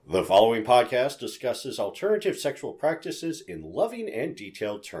The following podcast discusses alternative sexual practices in loving and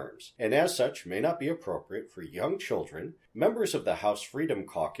detailed terms, and as such may not be appropriate for young children, members of the House Freedom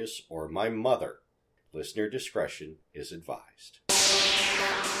Caucus, or my mother. Listener discretion is advised.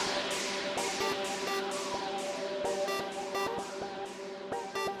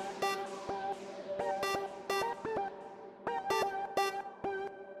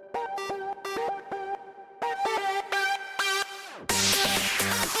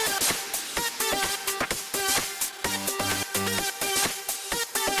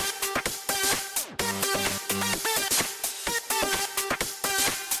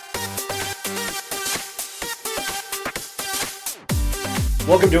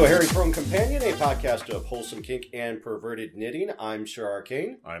 Welcome to A Hairy Prone Companion, a podcast of wholesome kink and perverted knitting. I'm Sir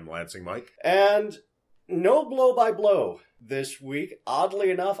Arcane. I'm Lansing Mike. And no blow by blow this week.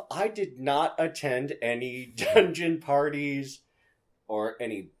 Oddly enough, I did not attend any dungeon parties or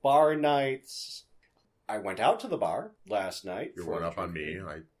any bar nights. I went out to the bar last night. You're one up on me.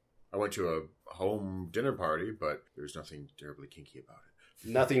 I went to a home dinner party, but there's nothing terribly kinky about it.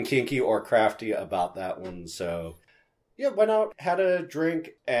 Nothing kinky or crafty about that one, so... Yeah, went out, had a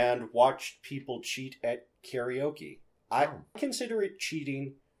drink, and watched people cheat at karaoke. I consider it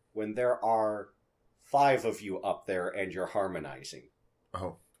cheating when there are 5 of you up there and you're harmonizing.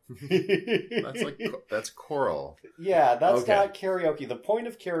 Oh. That's choral. Yeah, that's not karaoke. The point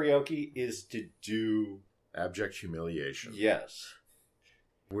of karaoke is to do... abject humiliation. Yes.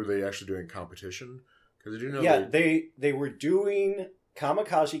 Were they actually doing competition? Because I do know they were doing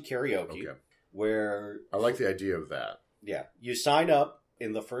kamikaze karaoke. Okay. Where... I like the idea of that. Yeah. You sign up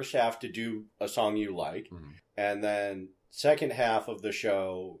in the first half to do a song you like, and then second half of the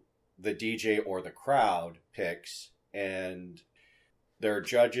show, the DJ or the crowd picks, and there are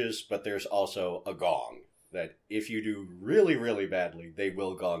judges, but there's also a gong that if you do really, really badly, they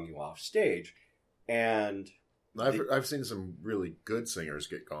will gong you off stage. And I've seen some really good singers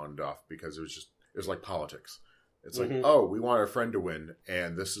get gonged off because it was like politics. It's like, oh, we want our friend to win,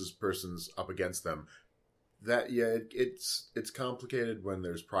 and this person's up against them. It's complicated when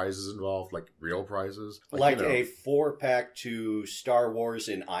there's prizes involved, like real prizes. Like a 4-pack to Star Wars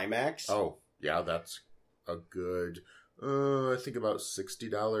in IMAX. Oh, yeah, that's a good, I think about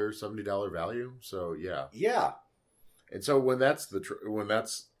 $60, $70 value. So, yeah. Yeah. And so when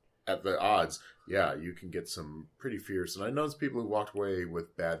that's at the odds, yeah, you can get some pretty fierce. And I know people who walked away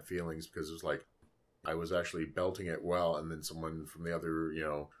with bad feelings because it was like, I was actually belting it well, and then someone from the other,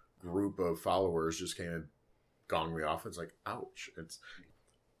 group of followers just came and gonged me off. It's like, ouch.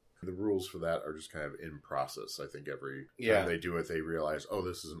 The rules for that are just kind of in process. I think every time they do it, they realize, oh,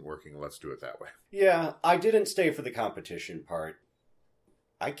 this isn't working. Let's do it that way. Yeah, I didn't stay for the competition part.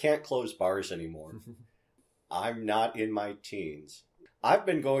 I can't close bars anymore. I'm not in my teens. I've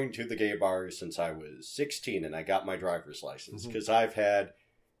been going to the gay bars since I was 16 and I got my driver's license because I've had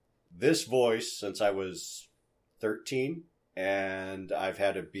this voice since I was 13, and I've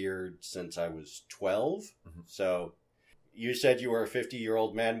had a beard since I was 12. So you said you were a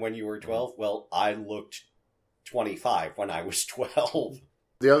 50-year-old man when you were 12. Well, I looked 25 when I was 12.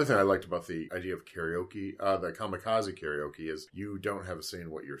 The other thing I liked about the idea of karaoke, the kamikaze karaoke, is you don't have a say in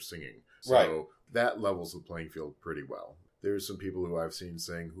what you're singing. So that levels the playing field pretty well. There's some people who I've seen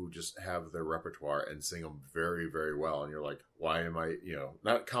sing who just have their repertoire and sing them very, very well. And you're like, why am I,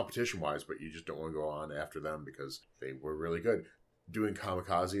 not competition-wise, but you just don't want to go on after them because they were really good. Doing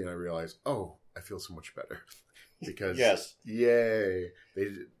kamikaze, and I realized, oh, I feel so much better. Because, yay,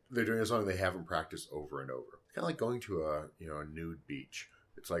 they're doing a song they haven't practiced over and over. Kind of like going to a nude beach.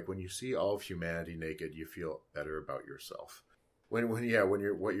 It's like when you see all of humanity naked, you feel better about yourself. When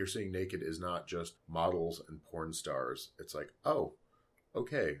what you're seeing naked is not just models and porn stars. It's like, oh,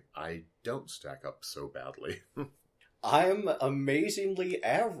 okay, I don't stack up so badly. I'm amazingly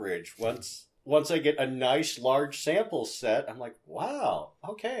average. Once I get a nice large sample set, I'm like, wow,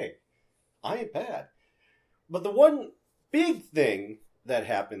 okay, I ain't bad. But the one big thing that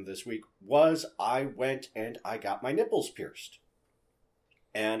happened this week was I went and I got my nipples pierced.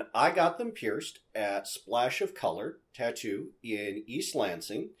 And I got them pierced at Splash of Color Tattoo in East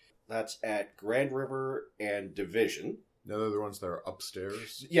Lansing. That's at Grand River and Division. Now they're the ones that are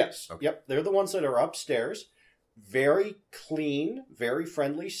upstairs? Yes. Okay. Yep. They're the ones that are upstairs. Very clean, very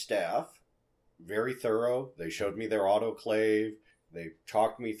friendly staff. Very thorough. They showed me their autoclave. They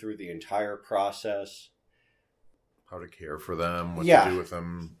talked me through the entire process. How to care for them, what to do with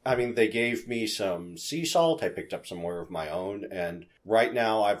them. I mean, they gave me some sea salt. I picked up some more of my own. And right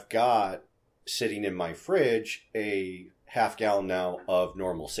now I've got, sitting in my fridge, a half-gallon now of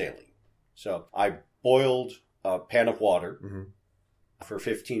normal saline. So I boiled a pan of water. for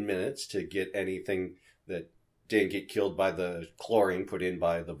 15 minutes to get anything that didn't get killed by the chlorine put in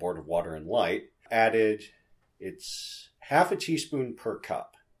by the Board of Water and Light. Added, it's half a teaspoon per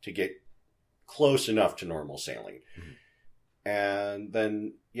cup to get close enough to normal saline. Mm-hmm. And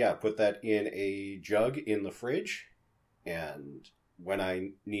then, put that in a jug in the fridge. And when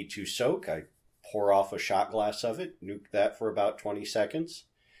I need to soak, I pour off a shot glass of it, nuke that for about 20 seconds.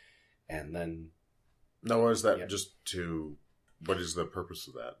 And then... Now, what is that what is the purpose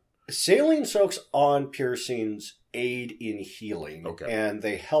of that? Saline soaks on piercings aid in healing. Okay. And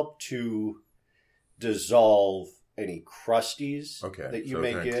they help to dissolve any crusties that you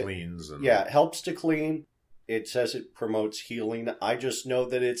may get. Cleans and... Yeah, it helps to clean. It says it promotes healing. I just know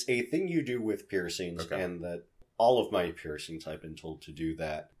that it's a thing you do with piercings, and that all of my piercings I've been told to do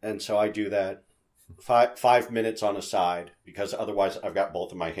that. And so I do that 5 minutes on a side, because otherwise I've got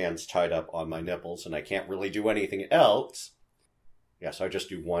both of my hands tied up on my nipples and I can't really do anything else. Yeah, so I just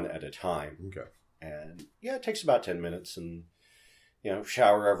do one at a time. Okay. And it takes about 10 minutes, and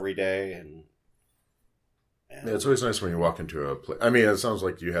shower every day, and it's always nice when you walk into a place. I mean, it sounds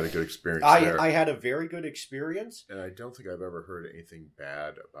like you had a good experience there. I had a very good experience. And I don't think I've ever heard anything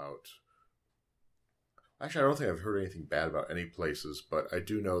bad about... Actually, I don't think I've heard anything bad about any places, but I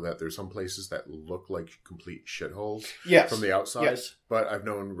do know that there's some places that look like complete shitholes from the outside. Yes. But I've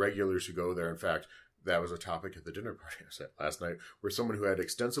known regulars who go there. In fact, that was a topic at the dinner party I was at last night, where someone who had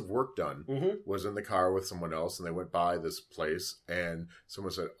extensive work done was in the car with someone else, and they went by this place, and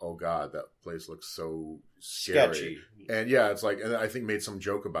someone said, "Oh God, that place looks so scary." Sketchy. And it's like, and I think made some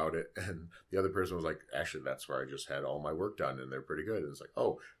joke about it, and the other person was like, "Actually, that's where I just had all my work done, and they're pretty good." And it's like,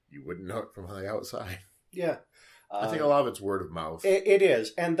 "Oh, you wouldn't know it from the outside." Yeah. I think a lot of it's word of mouth. It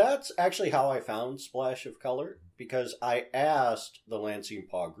is. And that's actually how I found Splash of Color, because I asked the Lansing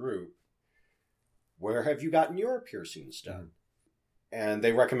Paw group, where have you gotten your piercings done? And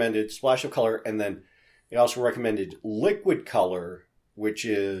they recommended Splash of Color, and then they also recommended Liquid Color, which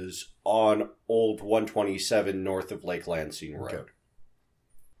is on Old 127 north of Lake Lansing Road. Okay.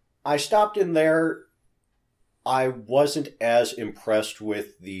 I stopped in there. I wasn't as impressed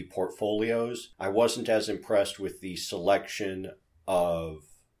with the portfolios. I wasn't as impressed with the selection of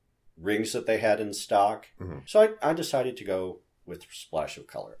rings that they had in stock. Mm-hmm. So I decided to go with Splash of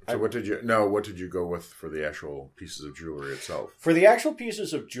Color. So what did you go with for the actual pieces of jewelry itself? For the actual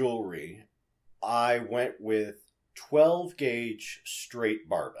pieces of jewelry, I went with 12 gauge straight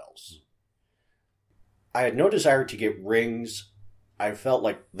barbells. I had no desire to get rings. I felt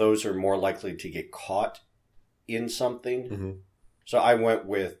like those are more likely to get caught in something. Mm-hmm. So I went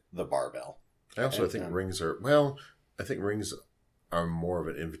with the barbell. I think rings are more of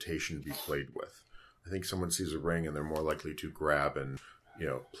an invitation to be played with. I think someone sees a ring and they're more likely to grab and,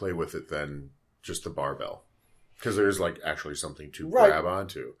 play with it than just the barbell. Because there's actually something to grab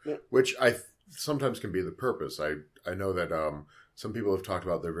onto, which sometimes can be the purpose. I know that some people have talked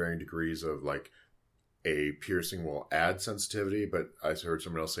about their varying degrees of a piercing will add sensitivity, but I heard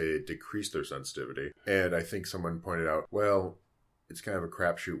someone else say it decreased their sensitivity. And I think someone pointed out, well, it's kind of a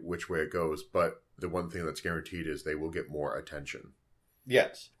crapshoot which way it goes, but the one thing that's guaranteed is they will get more attention.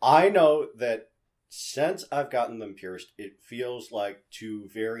 Yes. I know that since I've gotten them pierced, it feels like, to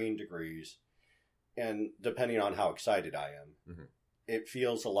varying degrees, and depending on how excited I am, it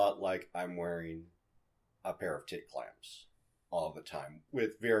feels a lot like I'm wearing a pair of tit clamps all the time,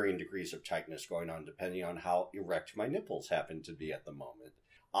 with varying degrees of tightness going on depending on how erect my nipples happen to be at the moment.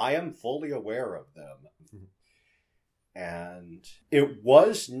 I am fully aware of them. And it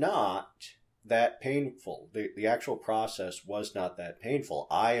was not that painful. The actual process was not that painful.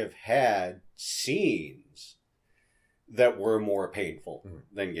 I have had scenes that were more painful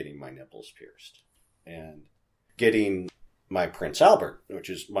than getting my nipples pierced. And getting my Prince Albert, which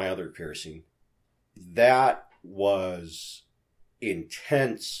is my other piercing, that was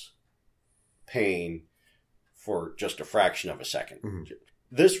intense pain for just a fraction of a second. Mm-hmm.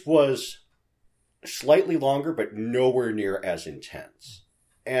 This was slightly longer, but nowhere near as intense.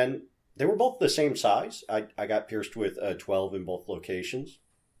 And they were both the same size. I got pierced with a 12 in both locations.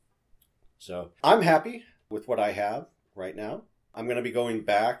 So I'm happy with what I have right now. I'm going to be going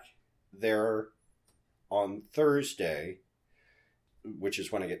back there on Thursday, which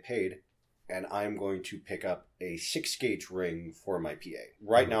is when I get paid. And I'm going to pick up a 6-gauge ring for my PA.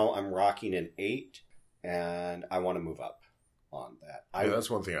 Right now, I'm rocking an 8, and I want to move up on that. That's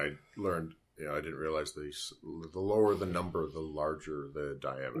one thing I learned. I didn't realize the lower the number, the larger the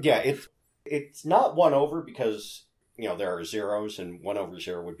diameter. Yeah, it's not 1 over because, there are zeros, and 1 over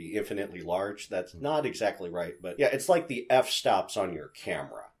 0 would be infinitely large. That's not exactly right. But, yeah, it's like the f-stops on your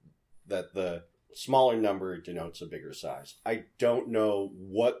camera. That the Smaller number denotes a bigger size. I don't know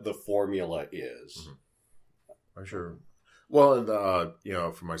what the formula is. Mm-hmm. I'm sure. Well, and,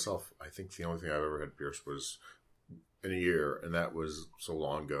 for myself, I think the only thing I've ever had pierced was in a year, and that was so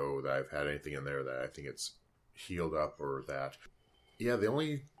long ago that I've had anything in there that I think it's healed up or that. Yeah, the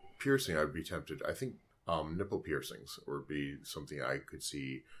only piercing I would be tempted, I think nipple piercings would be something I could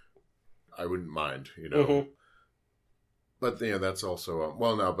see. I wouldn't mind, Mm-hmm. But that's also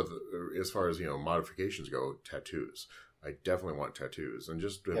as far as modifications go, tattoos. I definitely want tattoos, and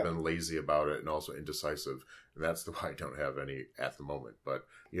just have been lazy about it, and also indecisive, and that's why I don't have any at the moment. But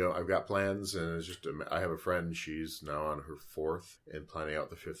I've got plans, and it's just I have a friend. She's now on her 4th and planning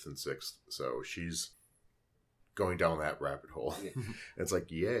out the 5th and 6th, so she's going down that rabbit hole. It's like,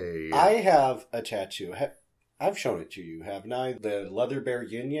 yay! I have a tattoo. I've shown it to you, haven't I? The leather bear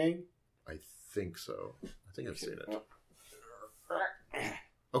yin yang. I think so. I think I've seen it.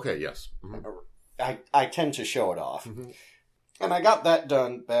 Okay, yes. Mm-hmm. I tend to show it off. Mm-hmm. And I got that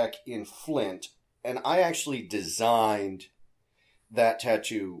done back in Flint, and I actually designed that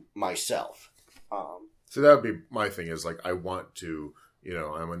tattoo myself. So that would be my thing, is like, I want to,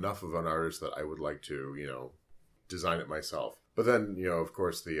 I'm enough of an artist that I would like to, design it myself. But then, of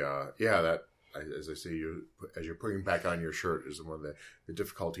course, as I say, as you're putting back on your shirt, is one of the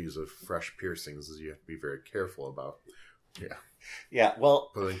difficulties of fresh piercings, is you have to be very careful about. Yeah. Yeah, well,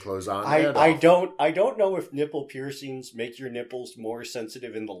 putting clothes on. I don't know if nipple piercings make your nipples more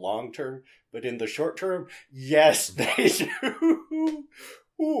sensitive in the long term, but in the short term, yes, they do.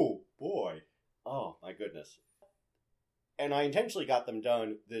 Ooh, boy. Oh, my goodness. And I intentionally got them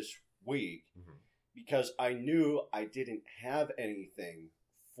done this week because I knew I didn't have anything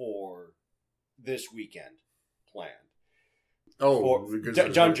for this weekend planned. Oh,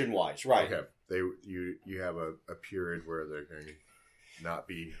 dungeon-wise, right. Okay. You have a period where they're going to not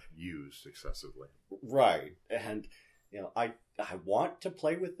be used excessively. Right. And, I want to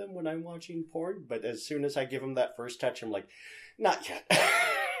play with them when I'm watching porn, but as soon as I give them that first touch, I'm like, not yet.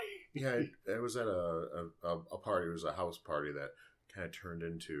 Yeah, I was at a party. It was a house party that kind of turned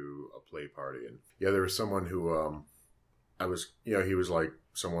into a play party. And yeah, there was someone who, he was like,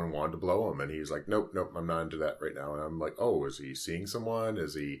 someone wanted to blow him, and he's like, nope, I'm not into that right now. And I'm like, oh, is he seeing someone?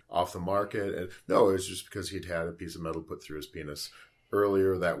 Is he off the market? And no, it's just because he'd had a piece of metal put through his penis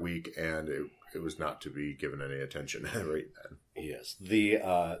earlier that week, and it was not to be given any attention right then. Yes.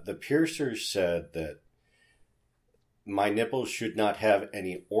 The piercer said that my nipples should not have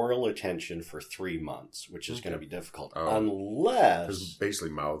any oral attention for 3 months, which is going to be difficult. Unless... Because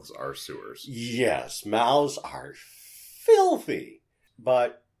basically mouths are sewers. Yes, mouths are filthy.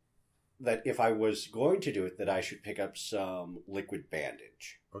 But that if I was going to do it, that I should pick up some liquid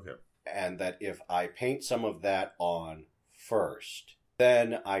bandage. Okay. And that if I paint some of that on first,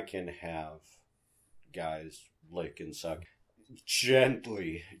 then I can have guys lick and suck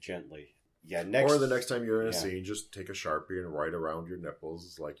gently. Yeah, or the next time you're in a scene, just take a Sharpie and write around your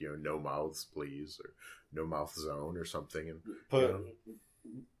nipples, like, no mouths, please, or no mouth zone or something. And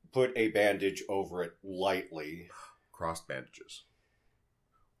put a bandage over it lightly. Crossed bandages.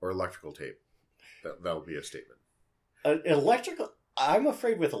 Or electrical tape. That'll be a statement. I'm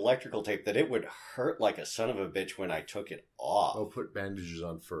afraid with electrical tape that it would hurt like a son of a bitch when I took it off. I'll put bandages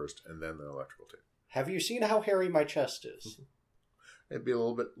on first and then the electrical tape. Have you seen how hairy my chest is? It'd be a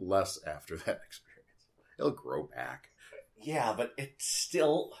little bit less after that experience. It'll grow back. Yeah, but it's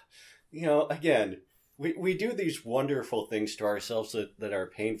still, again, we do these wonderful things to ourselves that are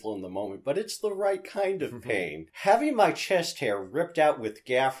painful in the moment, but it's the right kind of pain. Having my chest hair ripped out with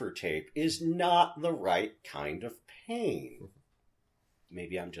gaffer tape is not the right kind of pain.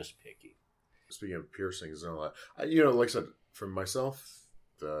 Maybe I'm just picky. Speaking of piercings and all that, like I said, for myself,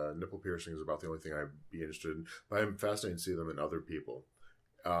 the nipple piercing is about the only thing I'd be interested in, but I'm fascinated to see them in other people.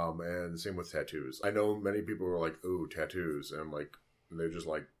 And same with tattoos. I know many people are like, ooh, tattoos. And I'm like, they're just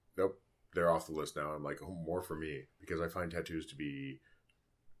like, nope, they're off the list now. I'm like, oh, more for me. Because I find tattoos to be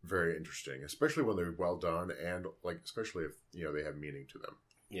very interesting, especially when they're well done and especially if, they have meaning to them.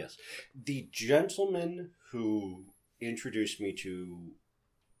 Yes. The gentleman who introduced me to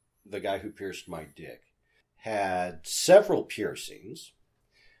the guy who pierced my dick had several piercings.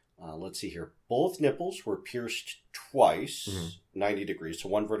 Let's see here. Both nipples were pierced twice, 90 degrees, so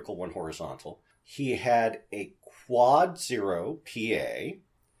one vertical, one horizontal. He had a quad 0 PA,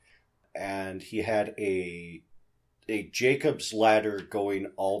 and he had a Jacob's ladder going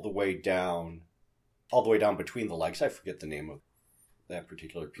all the way down between the legs. I forget the name of that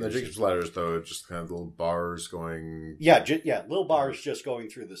particular piercing. The Jacob's ladders, though, just kind of little bars going... Yeah, little bars just going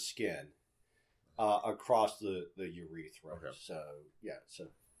through the skin across the urethra. Okay. So, yeah,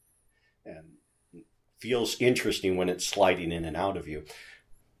 and feels interesting when it's sliding in and out of you.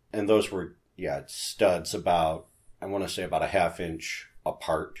 And those were, studs about, I want to say about a half-inch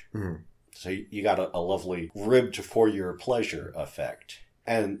apart. Mm-hmm. So you got a lovely ribbed for your pleasure effect.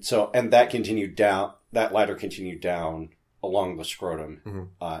 And that continued down, that ladder continued down along the scrotum,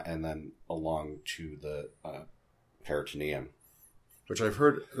 mm-hmm. And then along to the peritoneum. Which I've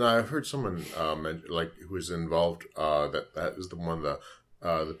heard someone like who was involved that is the one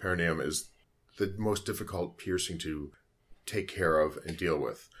the perineum is the most difficult piercing to take care of and deal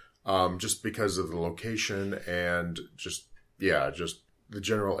with, just because of the location and just the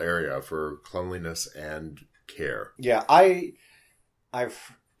general area for cleanliness and care. Yeah,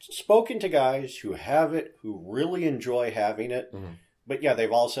 I've spoken to guys who have it, who really enjoy having it, mm-hmm. but yeah,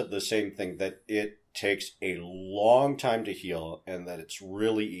 they've all said the same thing, that it takes a long time to heal and that it's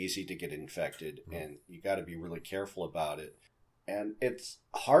really easy to get infected, mm-hmm. and you got to be really careful about it. And it's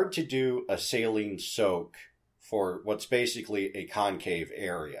hard to do a saline soak for what's basically a concave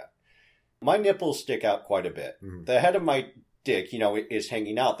area. My nipples stick out quite a bit. Mm-hmm. The head of my dick, is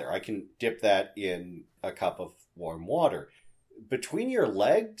hanging out there. I can dip that in a cup of warm water. Between your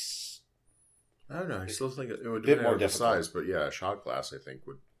legs, I don't know. I still think it would bit more difficult size, but yeah, a shot glass I think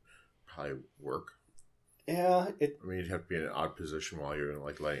would probably work. Yeah, I mean, you'd have to be in an odd position while you're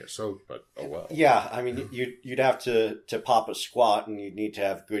letting it soak, but oh well. Yeah, I mean, you'd have to pop a squat, and you'd need to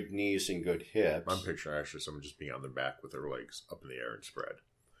have good knees and good hips. I'm picturing actually someone just being on their back with their legs up in the air and spread.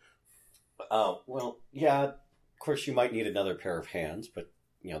 Oh, well, yeah. Of course, you might need another pair of hands, but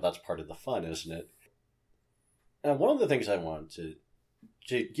that's part of the fun, isn't it? And one of the things I wanted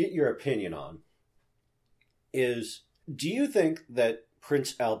to get your opinion on is, do you think that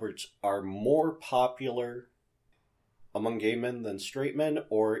Prince Alberts are more popular among gay men than straight men,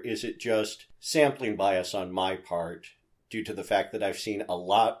 or is it just sampling bias on my part due to the fact that I've seen a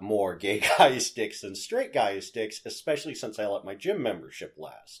lot more gay guys' dicks than straight guys' dicks, especially since I let my gym membership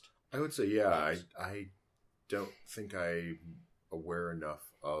last? I would say, yeah, I don't think I'm aware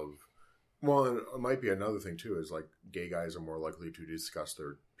enough of... Well, and it might be another thing, too, is gay guys are more likely to discuss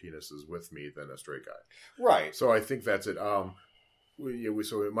their penises with me than a straight guy. Right. So I think that's it. So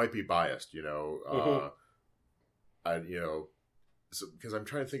it might be biased, mm-hmm. Because I'm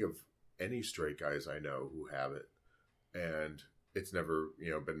trying to think of any straight guys I know who have it, and it's never,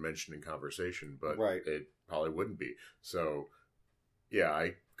 been mentioned in conversation, but right. It probably wouldn't be. So, yeah,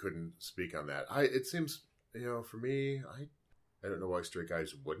 I couldn't speak on that. It seems, for me, I don't know why straight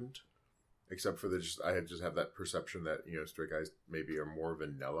guys wouldn't. Except for I just have that perception that, straight guys maybe are more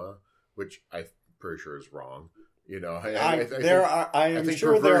vanilla, which I'm pretty sure is wrong. I'm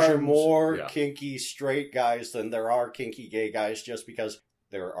sure there are more kinky straight guys than there are kinky gay guys, just because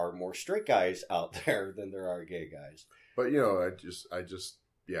there are more straight guys out there than there are gay guys. But, I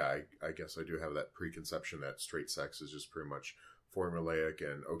guess I do have that preconception that straight sex is just pretty much formulaic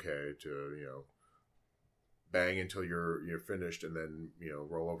and okay to, bang until you're finished and then,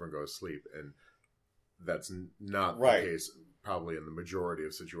 roll over and go to sleep. And that's not right. the case probably in the majority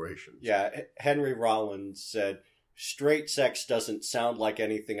of situations. Yeah, Henry Rollins said, straight sex doesn't sound like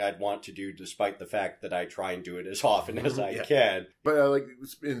anything I'd want to do, despite the fact that I try and do it as often as I can. But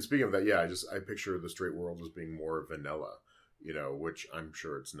in speaking of that, I picture the straight world as being more vanilla, which I'm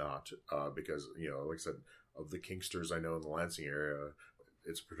sure it's not, because, like I said, of the kinksters I know in the Lansing area,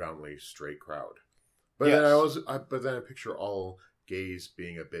 it's a predominantly straight crowd. But yes. then I picture all gays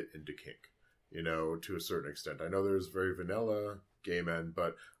being a bit into kink, to a certain extent. I know there's very vanilla gay men,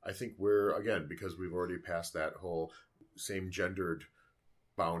 but I think we're, again, because we've already passed that whole same gendered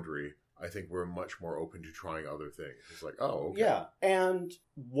boundary, I think we're much more open to trying other things. It's like, oh, okay. Yeah, and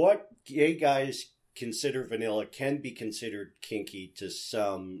what gay guys consider vanilla can be considered kinky to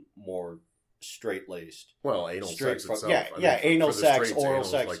some more straight-laced. Well, anal sex itself. Anal sex, oral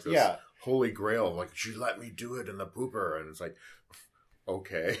sex, holy grail, she let me do it in the pooper, and it's like,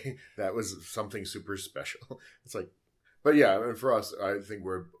 okay, that was something super special. It's like, but yeah, and for us, I think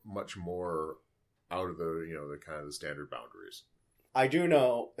we're much more out of the, the kind of the standard boundaries. I do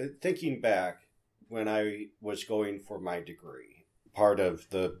know, thinking back, when I was going for my degree, part of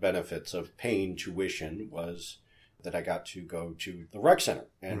the benefits of paying tuition was that I got to go to the rec center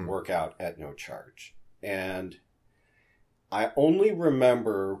and work out at no charge. And I only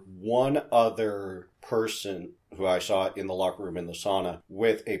remember one other person who I saw in the locker room in the sauna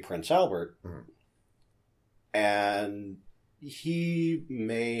with a Prince Albert. Mm-hmm. And he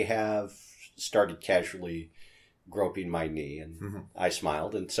may have started casually groping my knee, and I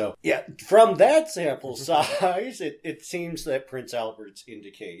smiled. And so, from that sample size, it seems that Prince Alberts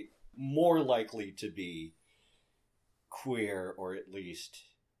indicate more likely to be queer, or at least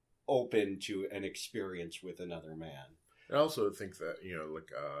open to an experience with another man. I also think that,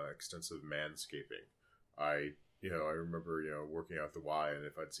 extensive manscaping. I remember, working out the Y, and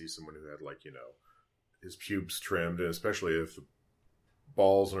if I'd see someone who had, his pubes trimmed, and especially if the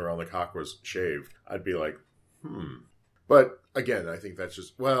balls around the cock was shaved, I'd be like, But, again, I think that's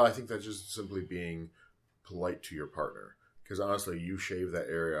just simply being polite to your partner. Because, honestly, you shave that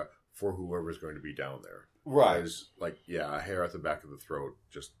area for whoever's going to be down there. Right. Because, a hair at the back of the throat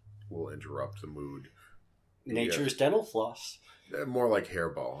just will interrupt the mood. Nature's dental floss. More like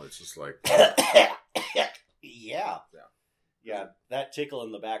hairball. It's just like... Yeah. That tickle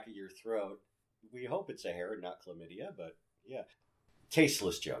in the back of your throat. We hope it's a hair and not chlamydia, but yeah.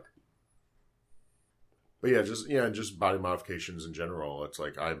 Tasteless joke. But just body modifications in general. It's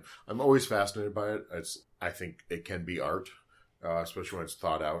like I'm always fascinated by it. I think it can be art, especially when it's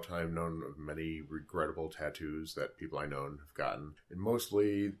thought out. I've known of many regrettable tattoos that people I know have gotten, and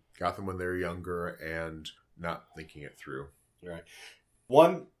mostly got them when they were younger and not thinking it through. Right.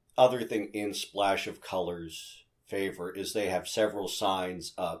 One other thing in Splash of Color's favor is they have several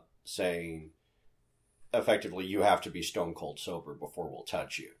signs up saying, effectively, you have to be stone cold sober before we'll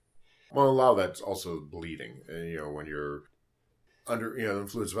touch you. Well, a lot of that's also bleeding. And, when you're under the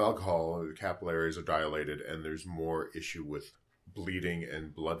influence of alcohol, the capillaries are dilated, and there's more issue with bleeding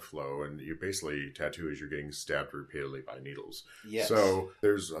and blood flow. And you basically tattoo as you're getting stabbed repeatedly by needles. Yes. So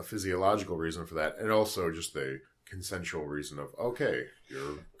there's a physiological reason for that, and also just the consensual reason of, okay,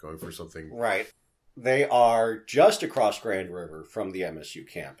 you're going for something. Right. They are just across Grand River from the MSU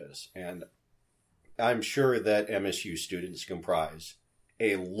campus, and I'm sure that MSU students comprise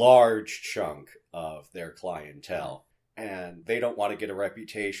a large chunk of their clientele, and they don't want to get a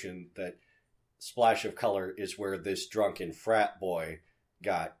reputation that Splash of Color is where this drunken frat boy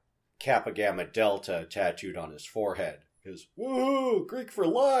got Kappa Gamma Delta tattooed on his forehead, because, woohoo, Greek for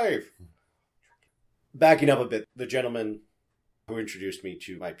life! Backing up a bit, the gentleman who introduced me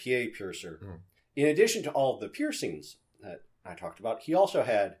to my PA piercer, in addition to all of the piercings that I talked about, he also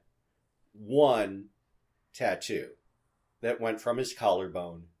had one tattoo that went from his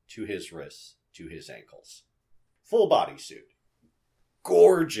collarbone to his wrists to his ankles. Full body suit.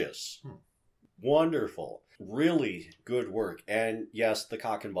 Gorgeous. Wonderful. Really good work. And yes, the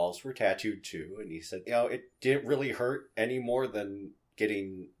cock and balls were tattooed too. And he said, it didn't really hurt any more than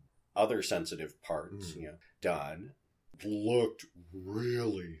getting other sensitive parts, done. Looked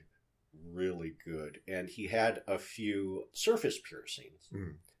really, really good. And he had a few surface piercings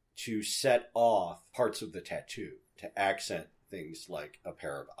to set off parts of the tattoo, to accent things like a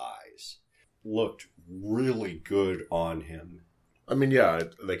pair of eyes. Looked really good on him. I mean, yeah,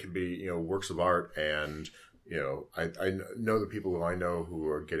 they can be, works of art, and, I know the people who I know who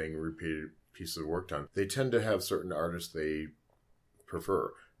are getting repeated pieces of work done, they tend to have certain artists they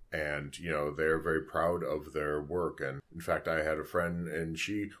prefer. And, they're very proud of their work. And in fact, I had a friend, and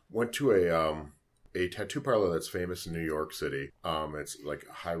she went to a tattoo parlor that's famous in New York City. It's like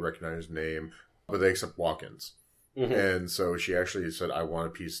a high recognized name, but they accept walk-ins. Mm-hmm. And so she actually said, I want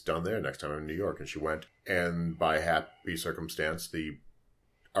a piece done there next time I'm in New York. And she went, and by happy circumstance, the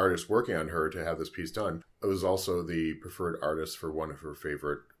artist working on her to have this piece done was also the preferred artist for one of her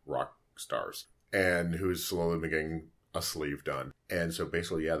favorite rock stars, and who's slowly been getting a sleeve done. And so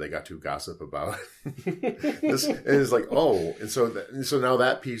basically, they got to gossip about this. And it's like, and so now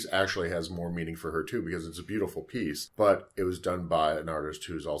that piece actually has more meaning for her too, because it's a beautiful piece, but it was done by an artist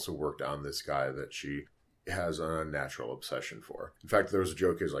who's also worked on this guy that she has an unnatural obsession for. In fact, there was a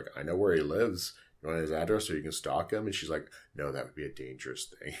joke, is like, I know where he lives. You want his address so you can stalk him? And she's like, no, that would be a dangerous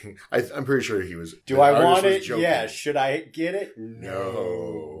thing. I'm pretty sure he was... Do I want it? Yeah. Should I get it?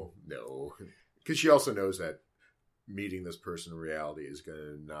 No. Because she also knows that meeting this person in reality is going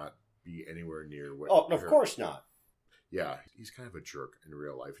to not be anywhere near what... Oh, of course not. Yeah, he's kind of a jerk in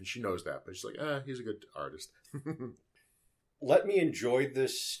real life, and she knows that, but she's like, he's a good artist. Let me enjoy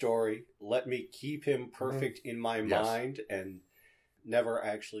this story. Let me keep him perfect in my mind and never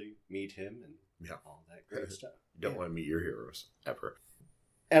actually meet him and all that great stuff. You don't want to meet your heroes, ever.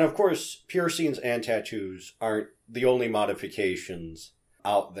 And of course, piercings and tattoos aren't the only modifications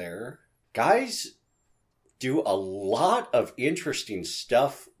out there. Guys do a lot of interesting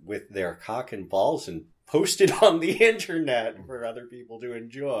stuff with their cock and balls and post it on the internet for other people to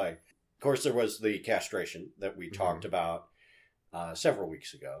enjoy. Of course, there was the castration that we talked about several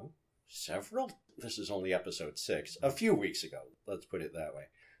weeks ago. This is only episode 6. A few weeks ago, let's put it that way.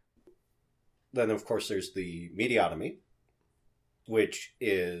 Then, of course, there's the mediotomy, which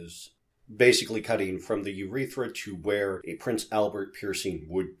is basically cutting from the urethra to where a Prince Albert piercing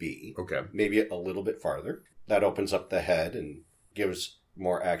would be. Okay. Maybe a little bit farther. That opens up the head and gives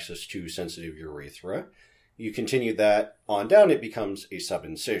more access to sensitive urethra. You continue that on down, it becomes a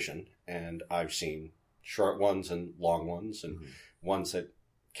subincision. And I've seen short ones and long ones, and ones that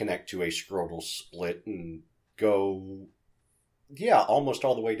connect to a scrotal split and go, almost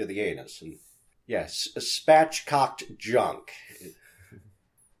all the way to the anus. And yes, spatchcocked junk.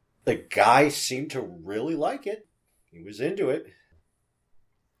 The guy seemed to really like it. He was into it.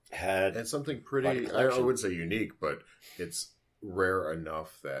 And something pretty, I wouldn't say unique, but it's rare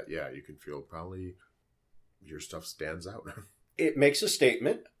enough that, you can feel probably your stuff stands out. It makes a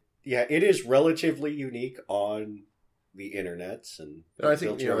statement. Yeah, it is relatively unique on the internets. And I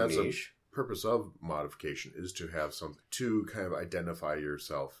think that's niche. A purpose of modification is to have something to kind of identify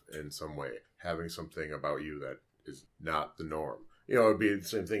yourself in some way. Having something about you that is not the norm. It would be the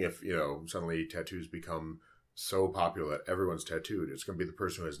same thing if, suddenly tattoos become so popular that everyone's tattooed. It's going to be the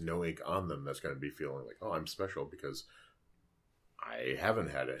person who has no ink on them that's going to be feeling like, oh, I'm special because I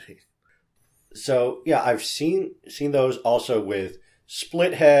haven't had any. So, I've seen those also with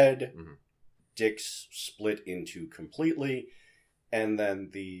split head, dicks split into completely, and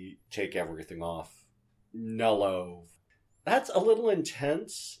then the take everything off nullo. That's a little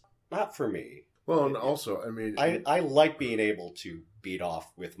intense. Not for me. Well, and also, I like being able to beat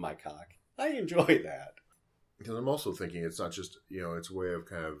off with my cock. I enjoy that. Because I'm also thinking it's not just, it's a way of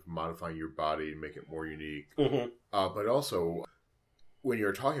kind of modifying your body and make it more unique. But also, when you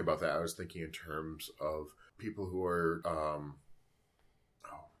were talking about that, I was thinking in terms of people who are,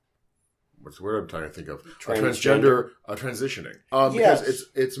 what's the word I'm trying to think of? Transgender transitioning. Because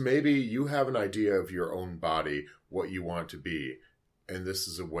it's maybe you have an idea of your own body, what you want to be. And this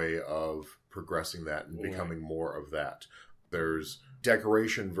is a way of progressing that and becoming more of that. There's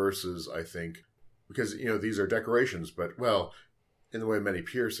decoration versus, I think, because, these are decorations, but, in the way many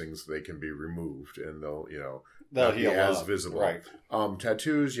piercings, they can be removed and they'll not be as visible. Right.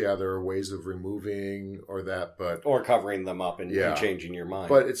 Tattoos, there are ways of removing or that, but... Or covering them up and changing your mind.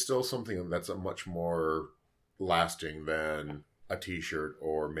 But it's still something that's a much more lasting than a t-shirt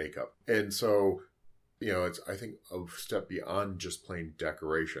or makeup. And so... it's, I think, a step beyond just plain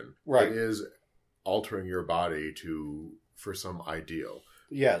decoration. Right. It is altering your body for some ideal.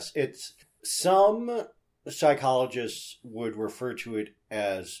 Yes. Some psychologists would refer to it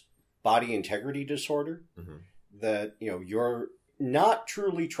as body integrity disorder. That, you're not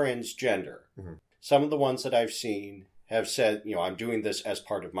truly transgender. Some of the ones that I've seen have said, I'm doing this as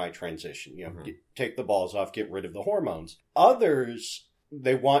part of my transition. Take the balls off, get rid of the hormones. Others...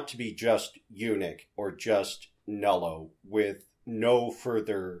 they want to be just eunuch or just nullo with no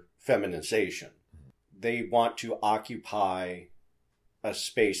further feminization. They want to occupy a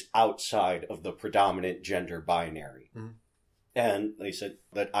space outside of the predominant gender binary. And they said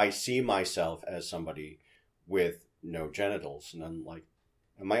that I see myself as somebody with no genitals. And I'm like,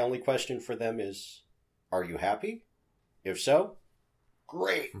 and my only question for them is, are you happy? If so,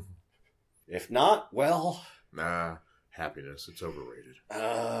 great. If not, well... Nah. Happiness, it's overrated.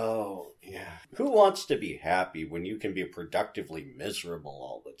 Oh, yeah. Who wants to be happy when you can be productively miserable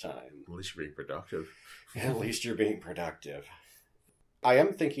all the time? At least you're being productive. At least you're being productive. I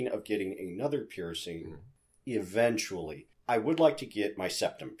am thinking of getting another piercing eventually. I would like to get my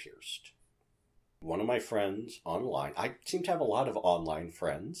septum pierced. One of my friends online, I seem to have a lot of online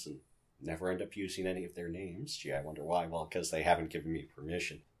friends and never end up using any of their names. Gee, I wonder why. Well, because they haven't given me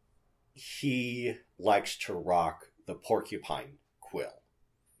permission. He likes to rock the porcupine quill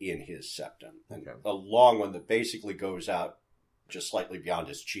in his septum. And a long one that basically goes out just slightly beyond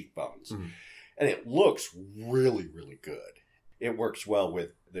his cheekbones. And it looks really, really good. It works well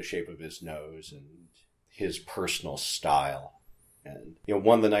with the shape of his nose and his personal style. And,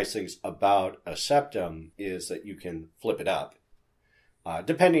 one of the nice things about a septum is that you can flip it up.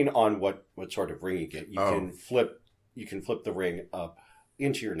 Depending on what sort of ring you get, you can flip the ring up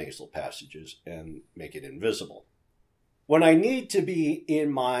into your nasal passages and make it invisible. When I need to be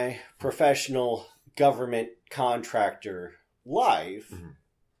in my professional government contractor life,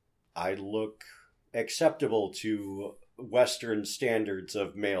 I look acceptable to Western standards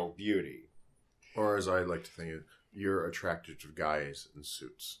of male beauty. Or as I like to think, you're attracted to guys in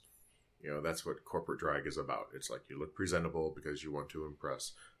suits. That's what corporate drag is about. It's like you look presentable because you want to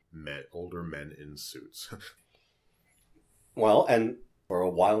impress older men in suits. Well, and... for a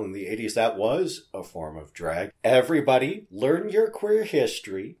while in the 80s, that was a form of drag. Everybody, learn your queer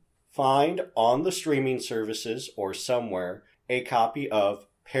history. Find on the streaming services or somewhere a copy of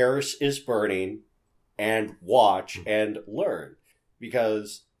Paris is Burning and watch and learn.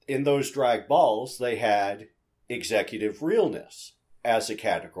 Because in those drag balls, they had executive realness as a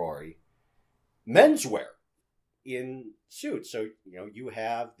category. Menswear. in suits. So, you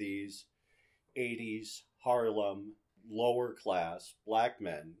have these 80s Harlem lower class black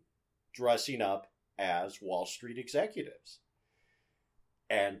men dressing up as Wall Street executives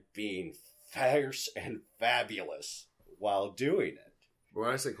and being fierce and fabulous while doing it. When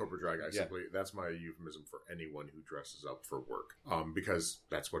I say corporate drag, that's my euphemism for anyone who dresses up for work. Because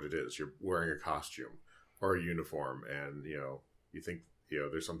that's what it is. You're wearing a costume or a uniform, and, you think,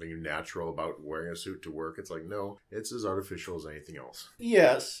 there's something natural about wearing a suit to work. It's like, no, it's as artificial as anything else.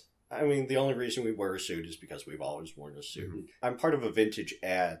 Yes. I mean, the only reason we wear a suit is because we've always worn a suit. Mm-hmm. I'm part of a vintage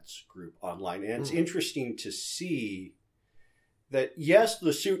ads group online, and it's interesting to see that, yes,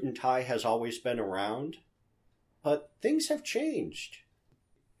 the suit and tie has always been around, but things have changed.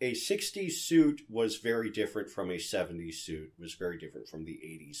 A 60s suit was very different from a 70s suit, was very different from the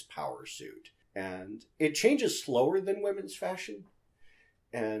 80s power suit. And it changes slower than women's fashion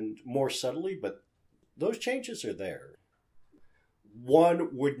and more subtly, but those changes are there.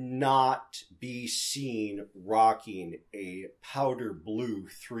 One would not be seen rocking a powder blue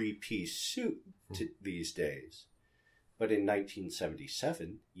 3-piece suit these days. But in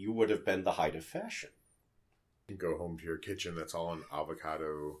 1977, you would have been the height of fashion. You go home to your kitchen that's all in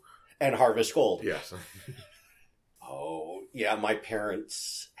avocado. And Harvest Gold. Yes. Oh, yeah, my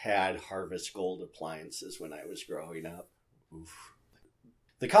parents had Harvest Gold appliances when I was growing up. Oof.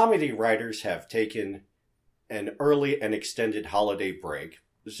 The comedy writers have taken an early and extended holiday break,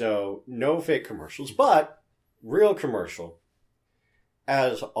 so no fake commercials, but real commercial.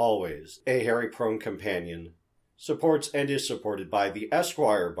 As always, a Harry-prone companion supports and is supported by the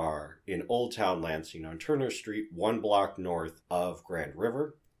Esquire Bar in Old Town Lansing on Turner Street, 1 block north of Grand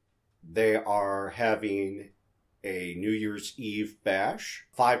River. They are having a New Year's Eve bash,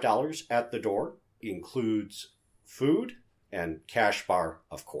 $5 at the door, includes food and cash bar,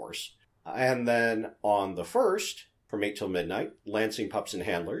 of course. And then on the 1st, from 8 till midnight, Lansing Pups and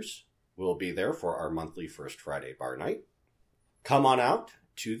Handlers will be there for our monthly First Friday bar night. Come on out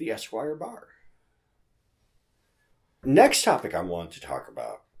to the Esquire Bar. Next topic I want to talk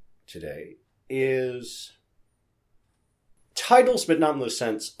about today is titles, but not in the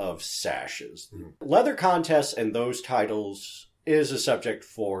sense of sashes. Mm-hmm. Leather contests and those titles is a subject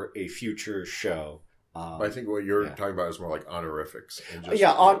for a future show. I think what you're talking about is more like honorifics. And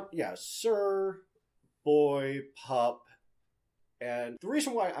just, sir, boy, pup. And the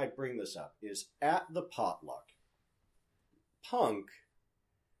reason why I bring this up is at the potluck, Punk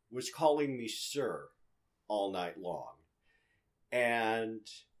was calling me sir all night long. And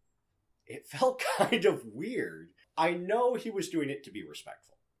it felt kind of weird. I know he was doing it to be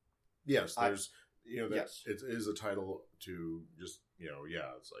respectful. Yes, yes. It is a title to just,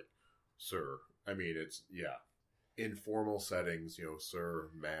 it's like, sir. I mean, it's, informal settings, sir,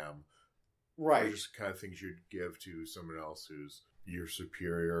 ma'am. Right. They're just kind of things you'd give to someone else who's your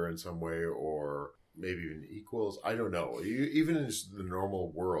superior in some way, or maybe even equals. I don't know. Even in the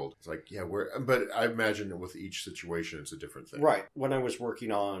normal world, it's like, but I imagine with each situation, it's a different thing. Right. When I was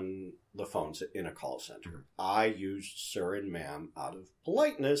working on the phones in a call center, I used sir and ma'am out of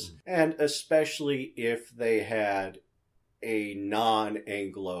politeness, and especially if they had a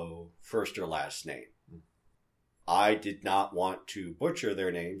non-Anglo first or last name. I did not want to butcher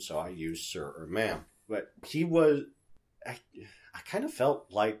their name, so I used sir or ma'am. But he was... I kind of felt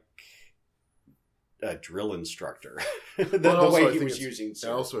like a drill instructor. the way he was using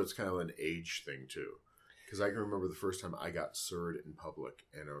sir. Also, it's kind of an age thing, too. Because I can remember the first time I got sirred in public,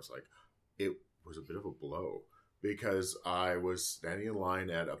 and I was like, it was a bit of a blow. Because I was standing in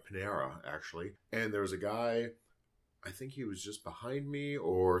line at a Panera, actually, and there was a guy... I think he was just behind me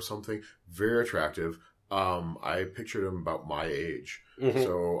or something, very attractive. I pictured him about my age. Mm-hmm.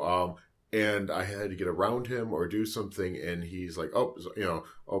 So, and I had to get around him or do something. And he's like, let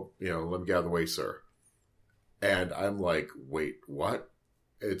me get out of the way, sir. And I'm like, wait, what?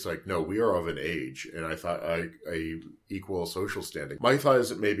 It's like, no, we are of an age. And I thought a equal social standing. My thought is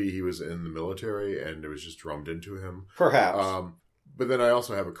that maybe he was in the military and it was just drummed into him. Perhaps. But then I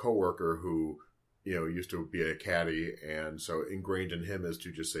also have a coworker who, used to be a caddy, and so ingrained in him is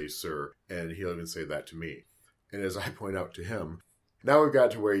to just say sir, and he'll even say that to me. And as I point out to him, now we've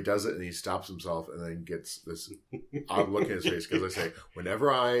got to where he does it and he stops himself and then gets this odd look in his face, because I say,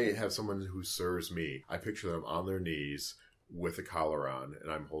 whenever I have someone who serves me, I picture them on their knees with a collar on,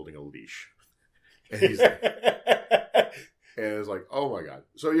 and I'm holding a leash. And he's like, and it's like, oh my God.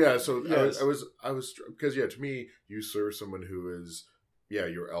 So yes. I was, because to me, you serve someone who is,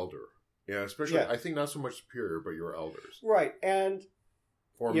 your elder. Yeah, especially, I think not so much superior, but your elders. Right, and...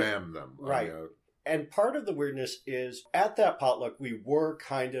 Or ma'am them. Right. And part of the weirdness is, at that potluck, we were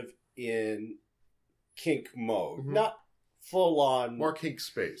kind of in kink mode. Not full on. More kink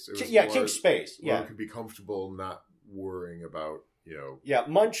space. It was kink space. Yeah. Where it could be comfortable, not worrying about, Yeah,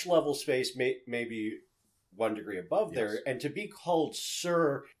 munch level space maybe 1 degree above there. And to be called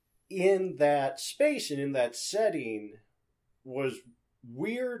sir in that space and in that setting was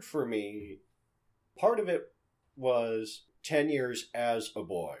weird for me. Part of it was 10 years as a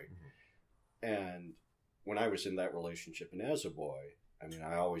boy. And when I was in that relationship and as a boy, I mean,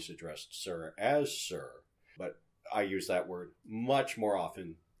 I always addressed sir as sir, but I use that word much more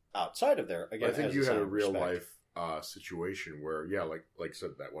often outside of there. Again, I think you had a real life situation where, like I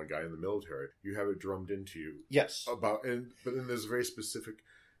said, that one guy in the military, you have it drummed into you. Yes. But then there's a very specific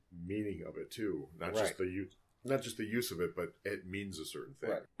meaning of it too, not just the use of it, but it means a certain thing.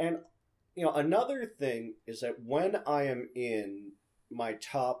 Right. And another thing is that when I am in my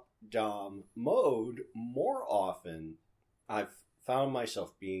top dom mode, more often I've found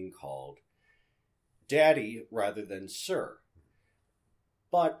myself being called daddy rather than sir.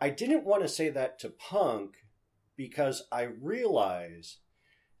 But I didn't want to say that to Punk because I realize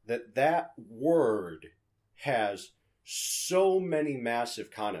that word has so many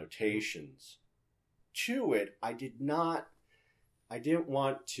massive connotations to it. I didn't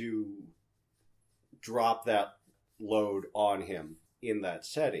want to drop that load on him in that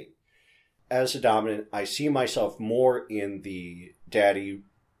setting. As a dominant, I see myself more in the daddy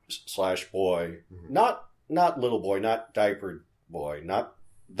 / boy, not little boy, not diapered boy, not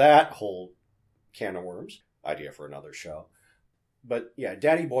that whole can of worms. Idea for another show. But yeah,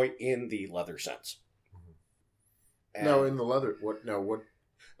 daddy boy in the leather sense. No, in the leather. What?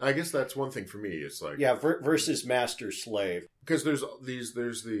 I guess that's one thing for me. It's like versus master slave, because there's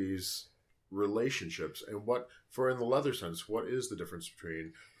these relationships, and in the leather sense, what is the difference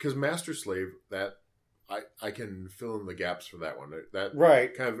between, because master slave, that I can fill in the gaps for that one. That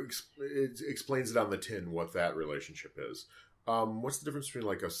kind of it explains it on the tin what that relationship is. What's the difference between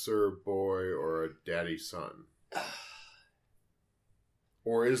like a sir boy or a daddy son?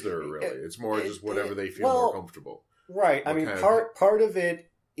 Or is there really? It's more just whatever they feel more comfortable. Right. I mean, part of it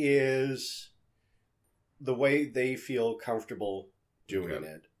is the way they feel comfortable doing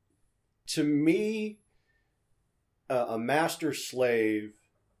it. To me, a master-slave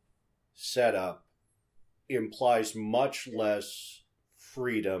setup implies much less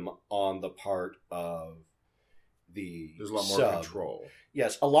freedom on the part of the There's a lot more control.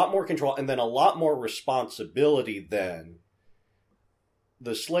 Yes, a lot more control, and then a lot more responsibility than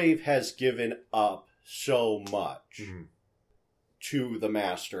the slave has given up so much to the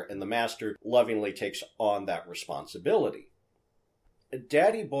master, and the master lovingly takes on that responsibility.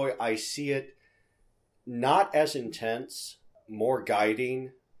 Daddy boy, I see it not as intense, more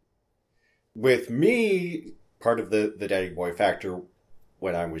guiding. With me, part of the daddy boy factor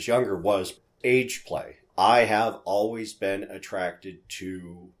when I was younger was age play. I have always been attracted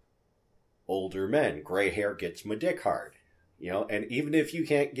to older men. Gray hair gets my dick hard. And even if you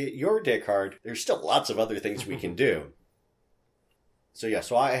can't get your dick hard, there's still lots of other things we can do.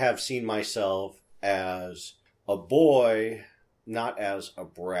 So I have seen myself as a boy, not as a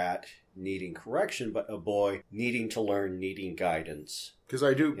brat needing correction, but a boy needing to learn, needing guidance. Because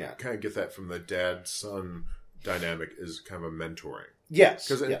I do kind of get that from the dad-son dynamic is kind of a mentoring. Yes.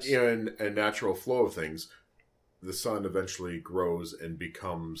 Because in a natural flow of things, the son eventually grows and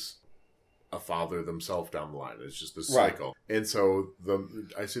becomes a father themselves down the line. It's just this cycle. And so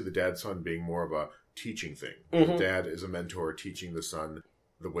I see the dad-son being more of a teaching thing. The dad is a mentor teaching the son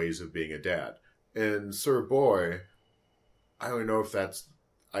the ways of being a dad. And Sir Boy, I don't know if that's...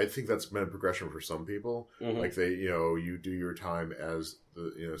 I think that's been a progression for some people. Like you do your time as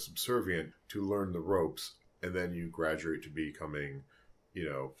the subservient to learn the ropes, and then you graduate to becoming,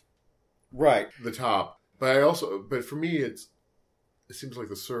 the top. But for me, it seems like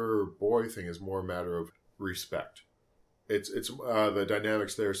the Sir Boy thing is more a matter of respect. It's the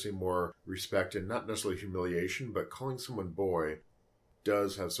dynamics there seem more respect and not necessarily humiliation, but calling someone boy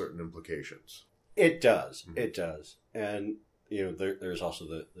does have certain implications. It does. It does. And there's also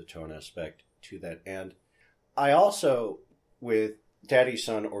the tone aspect to that. And I also, with daddy's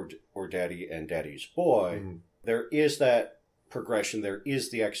son or daddy and daddy's boy, there is that progression. There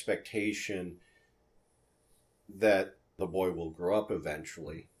is the expectation that the boy will grow up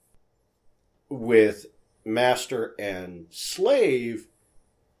eventually. With master and slave,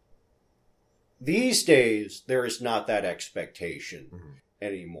 these days, there is not that expectation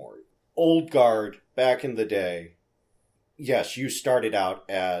anymore. Old guard, back in the day, yes, you started out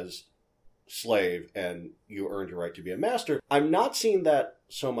as slave and you earned your right to be a master. I'm not seeing that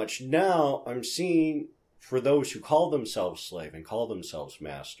so much now. I'm seeing, for those who call themselves slave and call themselves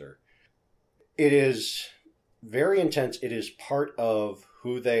master, It is very intense. It is part of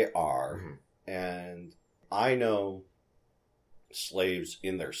who they are. Mm-hmm. And I know slaves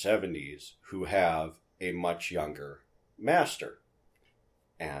in their 70s who have a much younger master.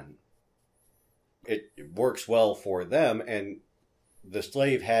 And it works well for them. And the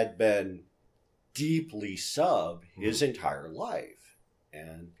slave had been deeply sub his entire life.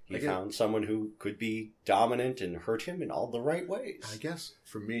 And he found someone who could be dominant and hurt him in all the right ways. I guess,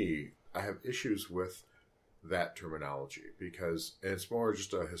 for me, I have issues with that terminology because it's more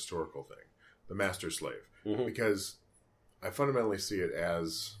just a historical thing. The master-slave. Mm-hmm. Because I fundamentally see it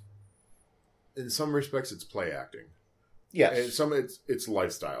as, in some respects, it's play acting. Yes. And some it's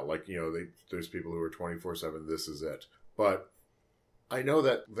lifestyle. Like, there's people who are 24/7, this is it. But I know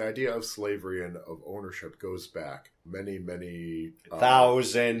that the idea of slavery and of ownership goes back many, many...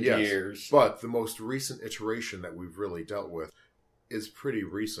 1,000 years. But the most recent iteration that we've really dealt with is pretty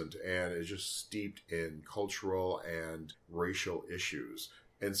recent and is just steeped in cultural and racial issues.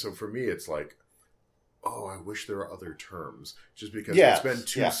 And so for me, it's like, oh, I wish there were other terms. Just because it's been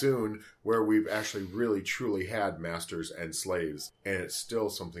too soon where we've actually really, truly had masters and slaves. And it's still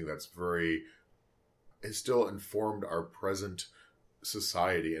something that's it's still informed our present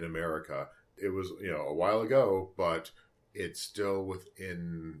society in America. It was, a while ago, but it's still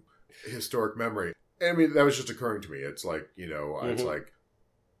within historic memory. I mean, that was just occurring to me. It's like, it's like,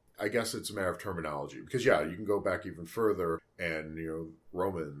 I guess it's a matter of terminology. Because, you can go back even further and,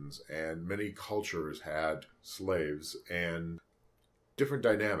 Romans and many cultures had slaves and different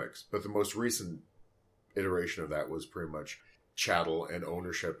dynamics. But the most recent iteration of that was pretty much chattel and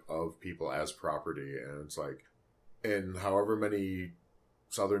ownership of people as property. And it's like, and however many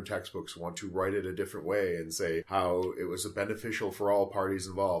Southern textbooks want to write it a different way and say how it was beneficial for all parties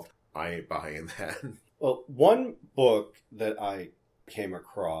involved, I ain't buying that. Well, one book that I came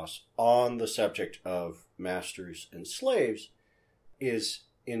across on the subject of masters and slaves is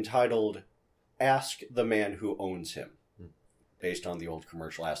entitled Ask the Man Who Owns Him, based on the old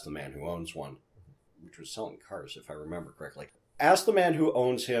commercial Ask the Man Who Owns One, which was selling cars, if I remember correctly. Ask the Man Who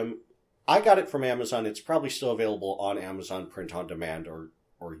Owns Him. I got it from Amazon. It's probably still available on Amazon print on demand or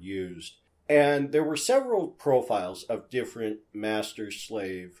used. And there were several profiles of different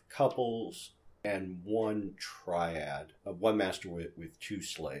master-slave couples and one triad of one master with two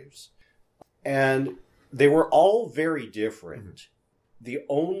slaves. And they were all very different. Mm-hmm. The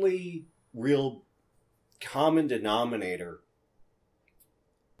only real common denominator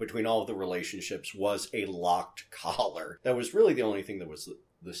between all of the relationships was a locked collar. That was really the only thing that was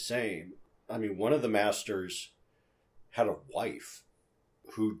the same. I mean, one of the masters had a wife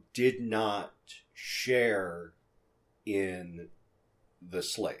who did not share in the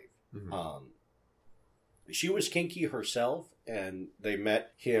slave. Mm-hmm. She was kinky herself, and they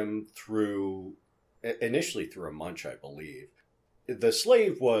met him initially through a munch, I believe. The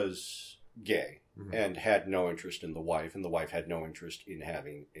slave was gay and had no interest in the wife, and the wife had no interest in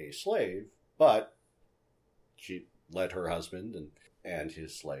having a slave, but she let her husband and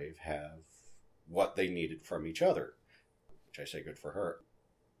his slave have what they needed from each other, which I say good for her.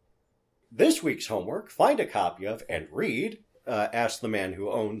 This week's homework, find a copy of and read Ask the Man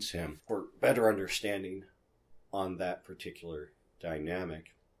Who Owns Him for better understanding on that particular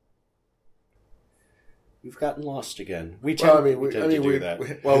dynamic. We've gotten lost again. We tend to do that.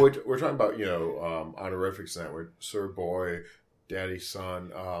 We're talking about, honorifics and that. We're Sir Boy, Daddy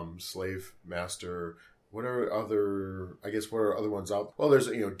Son, Slave Master. What are other ones out? Well, there's,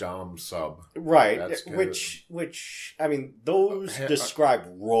 Dom Sub. Right. Which, I mean, those describe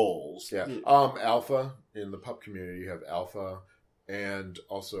roles. Yeah. Alpha, in the pup community, you have Alpha and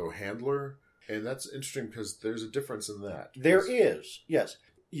also Handler. And that's interesting because there's a difference in that. There is, yes.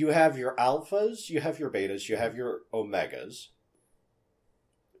 You have your alphas, you have your betas, you have your omegas.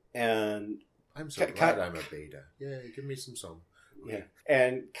 And I'm so glad I'm a beta. Yeah, give me some. Yeah.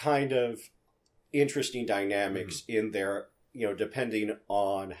 And kind of interesting dynamics in there, depending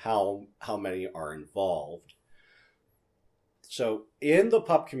on how many are involved. So in the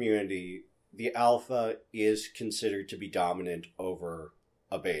pup community, the alpha is considered to be dominant over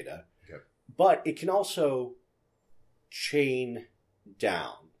a beta. Okay. But it can also chain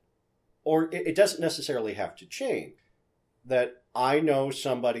down. Or it doesn't necessarily have to chain. That I know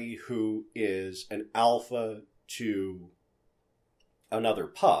somebody who is an alpha to another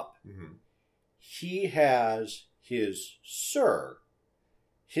pup. Mm-hmm. He has his sir.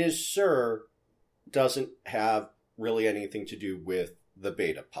 His sir doesn't have really anything to do with the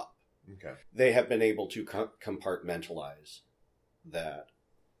beta pup. Okay. They have been able to compartmentalize that.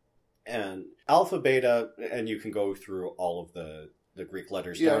 And alpha, beta, and you can go through all of the the Greek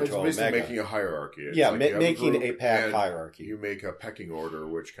letters down to it's basically omega. making a hierarchy. It's Making a pack hierarchy. You make a pecking order,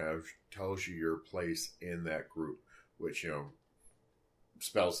 which kind of tells you your place in that group, which,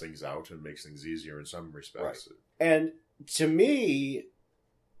 spells things out and makes things easier in some respects. Right. And to me,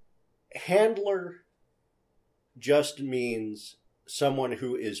 handler just means someone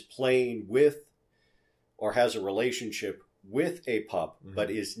who is playing with or has a relationship with a pup,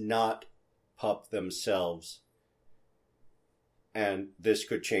 but is not pup themselves. And this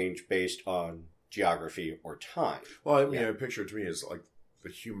could change based on geography or time. Well, I mean, a picture to me is like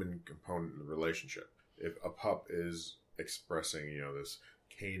the human component in the relationship. If a pup is expressing, this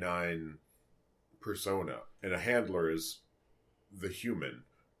canine persona, and a handler is the human,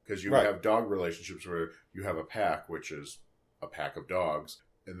 because you have dog relationships where you have a pack, which is a pack of dogs,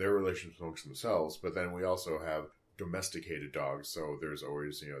 and their relationships amongst themselves, but then we also have domesticated dogs, so there's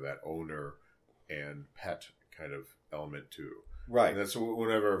always, that owner and pet kind of element too. Right. And that's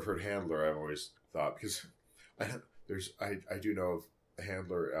whenever I've heard handler, I've always thought, because I do know of a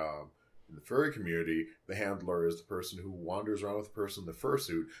handler in the furry community. The handler is the person who wanders around with the person in the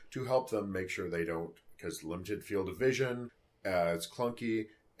fursuit to help them make sure they don't, because limited field of vision, it's clunky,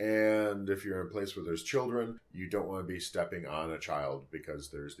 and if you're in a place where there's children, you don't want to be stepping on a child because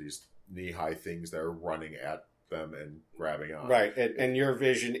there's these knee-high things that are running at them and grabbing on. Right, and your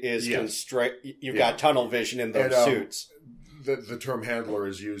vision is you've got tunnel vision in those suits. The term handler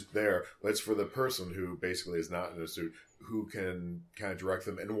is used there, but it's for the person who basically is not in a suit, who can kind of direct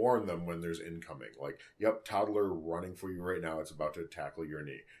them and warn them when there's incoming. Like, yep, toddler running for you right now. It's about to tackle your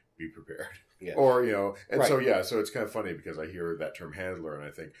knee. Be prepared. Yeah. Or, so it's kind of funny because I hear that term handler and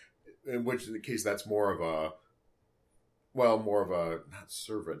I think, in which case that's more of a, not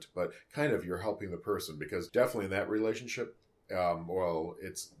servant, but kind of you're helping the person, because definitely in that relationship,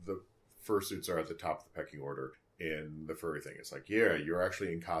 it's the fursuits are at the top of the pecking order. In the furry thing, it's like, you're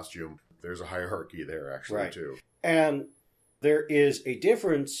actually in costume. There's a hierarchy there, actually, too. And there is a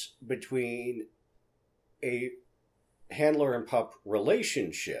difference between a handler and pup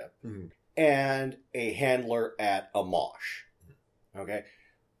relationship and a handler at a mosh. Okay?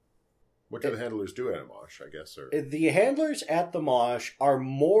 What do the handlers do at a mosh, I guess? Or... The handlers at the mosh are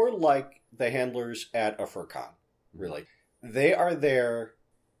more like the handlers at a furcon, really. They are there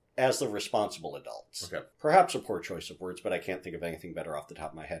as the responsible adults. Okay. Perhaps a poor choice of words, but I can't think of anything better off the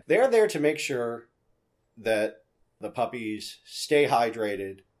top of my head. They're there to make sure that the puppies stay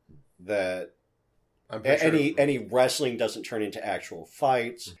hydrated, that any wrestling doesn't turn into actual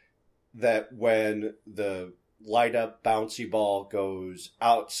fights, that when the light up bouncy ball goes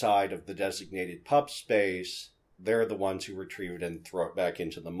outside of the designated pup space, they're the ones who retrieve it and throw it back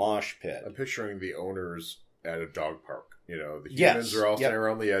into the mosh pit. I'm picturing the owners at a dog park. The humans are all standing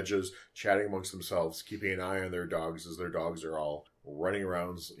around the edges, chatting amongst themselves, keeping an eye on their dogs as their dogs are all running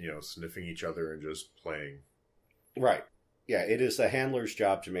around, sniffing each other and just playing. Right. Yeah, it is the handler's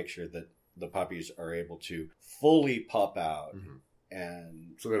job to make sure that the puppies are able to fully pup out.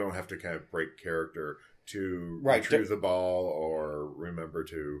 And so they don't have to kind of break character to retrieve the ball or remember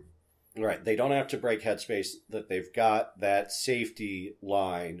to... Right. They don't have to break headspace, that they've got that safety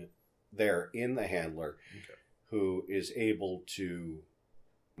line there in the handler. Okay. Who is able to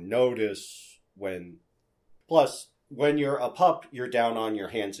notice when... Plus, when you're a pup, you're down on your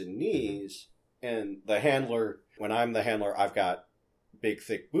hands and knees, and the handler... When I'm the handler, I've got big,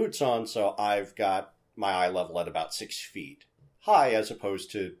 thick boots on, so I've got my eye level at about 6 feet high, as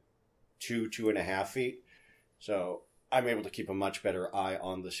opposed to 2.5 feet. So I'm able to keep a much better eye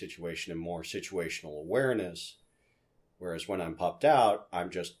on the situation and more situational awareness. Whereas when I'm pupped out,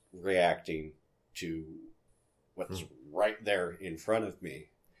 I'm just reacting to what's right there in front of me.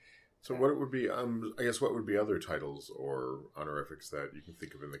 So what would be, what would be other titles or honorifics that you can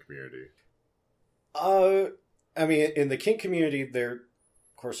think of in the community? In the kink community, of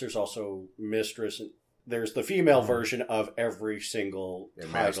course, there's also mistress. There's the female version of every single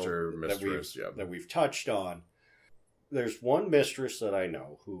title master, mistress, that we've touched on. There's one mistress that I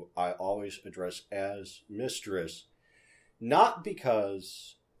know who I always address as mistress, not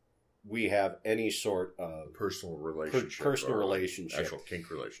because we have any sort of personal relationship, actual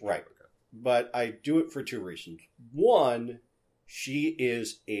kink relationship, right? Okay. But I do it for 2 reasons. One, she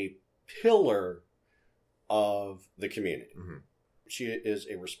is a pillar of the community. She is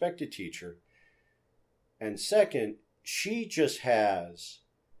a respected teacher, and second, she just has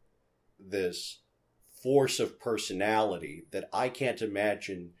this force of personality that I can't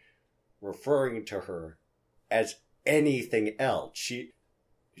imagine referring to her as anything else.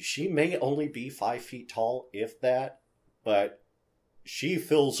 She may only be 5 feet tall, if that, but she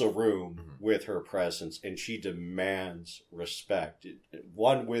fills a room with her presence, and she demands respect.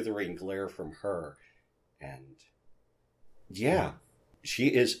 One withering glare from her. And yeah, she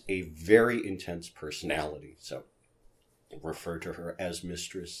is a very intense personality. So refer to her as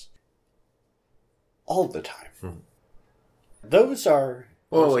Mistress all the time. Those are...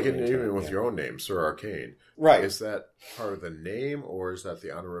 Well, like even with your own name, Sir Arcane. Right. Is that part of the name, or is that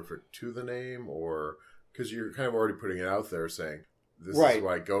the honorific to the name? Or... Because you're kind of already putting it out there saying, this is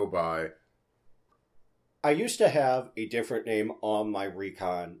what I go by. I used to have a different name on my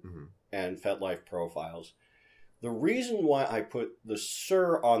Recon and FetLife profiles. The reason why I put the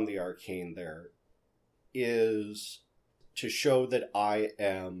Sir on the Arcane there is to show that I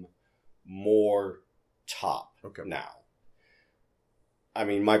am more top now. I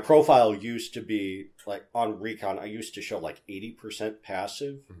mean, my profile used to be, like, on Recon, I used to show, like, 80%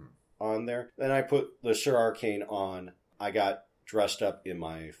 passive on there. Then I put the Sir Arcane on. I got dressed up in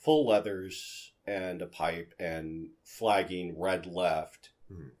my full leathers and a pipe and flagging red left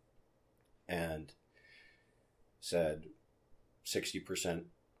and said 60%.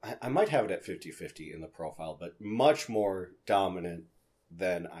 I might have it at 50-50 in the profile, but much more dominant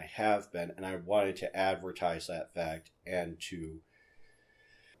than I have been. And I wanted to advertise that fact and to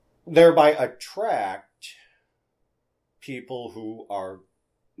thereby attract people who are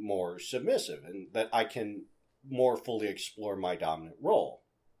more submissive and that I can more fully explore my dominant role.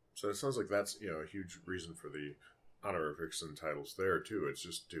 So it sounds like that's, a huge reason for the honorifics and titles there too. It's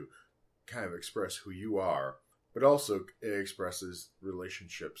just to kind of express who you are, but also it expresses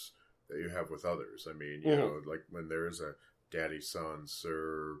relationships that you have with others. I mean, you know, like when there is a daddy, son,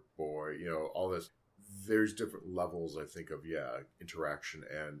 sir, boy, all this, there's different levels, I think, of, interaction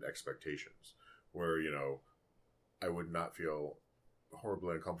and expectations where, I would not feel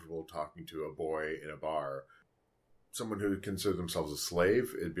horribly uncomfortable talking to a boy in a bar. Someone who considers themselves a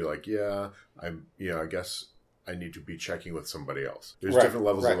slave, it'd be like, I guess I need to be checking with somebody else. There's different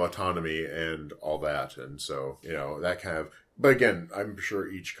levels of autonomy and all that. And so, that kind of, but again, I'm sure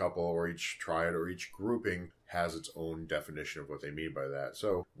each couple or each triad or each grouping has its own definition of what they mean by that.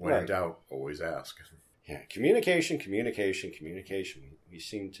 So when in doubt, always ask. Yeah, communication. We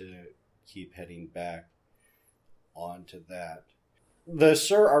seem to keep heading back onto that. The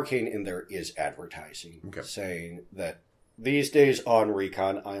Sir Arcane in there is advertising, saying that these days on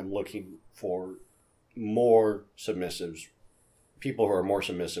Recon, I am looking for more submissives, people who are more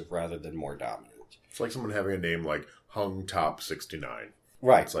submissive rather than more dominant. It's like someone having a name like Hung Top 69.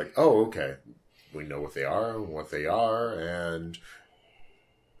 Right. It's like, oh, okay. We know what they are, and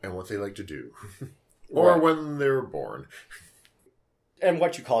what they like to do. Or when they were born. And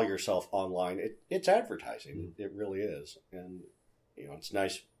what you call yourself online, it's advertising. It really is. And, it's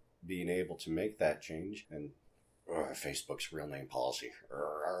nice being able to make that change. And Facebook's real name policy.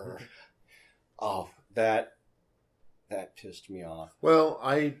 Oh, that pissed me off. Well,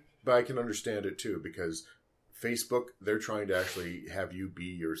 but I can understand it too, because Facebook, they're trying to actually have you be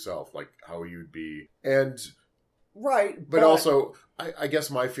yourself, like how you'd be. And but also, I guess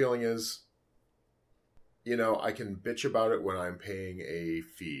my feeling is, I can bitch about it when I'm paying a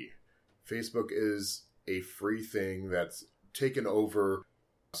fee. Facebook is a free thing that's taken over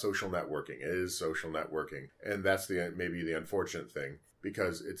social networking. It is social networking. And that's maybe the unfortunate thing,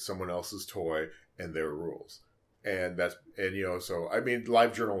 because it's someone else's toy and their rules. So, I mean,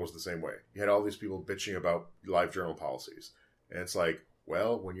 LiveJournal was the same way. You had all these people bitching about LiveJournal policies. And it's like,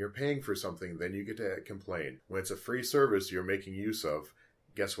 well, when you're paying for something, then you get to complain. When it's a free service you're making use of,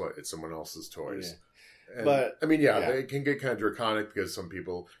 guess what? It's someone else's toys. Yeah. And, but I mean, it can get kind of draconic because some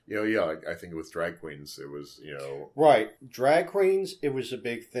people, I think with drag queens, it was, Right. Drag queens, it was a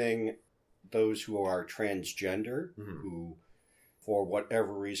big thing. Those who are transgender, who, for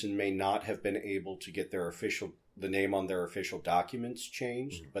whatever reason, may not have been able to get the name on their official documents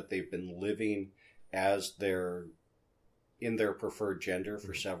changed, but they've been living as in their preferred gender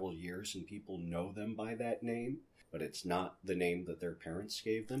for several years, and people know them by that name, but it's not the name that their parents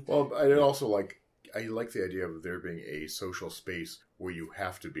gave them. Well, I also I like the idea of there being a social space where you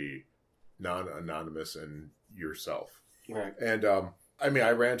have to be non-anonymous and yourself. Right. And, I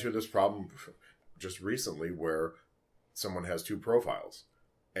ran into this problem just recently where someone has two profiles,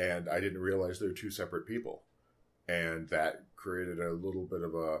 and I didn't realize they're two separate people. And that created a little bit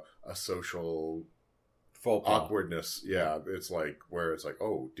of a social awkwardness. Yeah, it's like,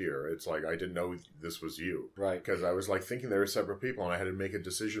 oh dear, it's like, I didn't know this was you. Right. Because I was thinking they were separate people, and I had to make a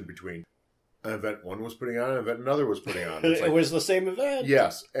decision between an event one was putting on and an event another was putting on. It was the same event.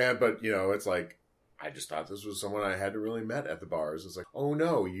 Yes. But it's like, I just thought this was someone I hadn't really met at the bars. It's like, oh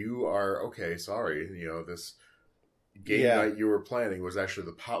no, you are, okay, sorry. game night you were planning was actually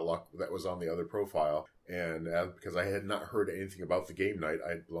the potluck that was on the other profile. And because I had not heard anything about the game night,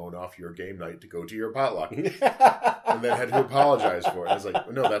 I'd blown off your game night to go to your potluck. And then had to apologize for it. I was like,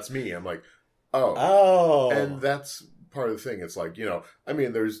 no, that's me. I'm like, oh. And that's part of the thing. It's like,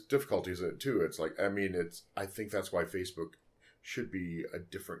 there's difficulties in it too. It's like, I think that's why Facebook should be a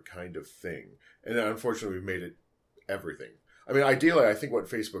different kind of thing. And unfortunately, we've made it everything. Ideally, I think what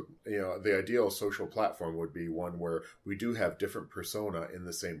Facebook, the ideal social platform would be one where we do have different persona in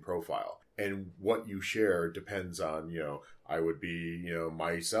the same profile. And what you share depends on, I would be,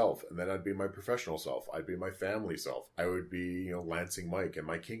 myself, and then I'd be my professional self. I'd be my family self. I would be, Lansing Mike and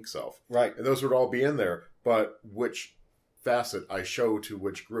my kink self. Right. And those would all be in there. But which facet I show to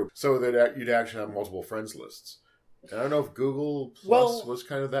which group, so that you'd actually have multiple friends lists. And I don't know if Google Plus was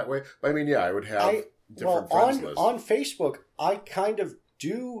kind of that way. But I would have different friends lists. On Facebook, I kind of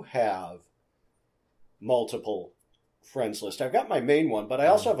do have multiple friends list. I've got my main one, but I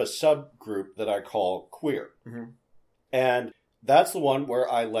also have a subgroup that I call queer. Mm-hmm. And that's the one where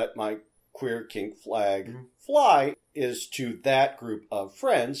I let my queer kink flag fly, is to that group of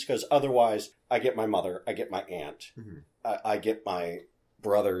friends, because otherwise I get my mother, I get my aunt, I get my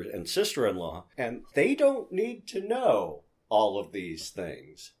brother and sister-in-law, and they don't need to know all of these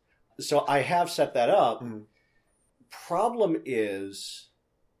things. So I have set that up. Problem is,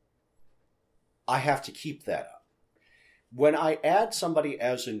 I have to keep that up. When I add somebody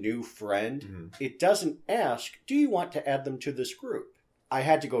as a new friend, it doesn't ask, do you want to add them to this group? I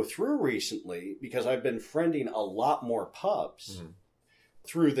had to go through recently, because I've been friending a lot more pubs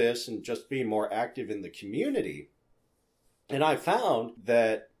through this and just being more active in the community. And I found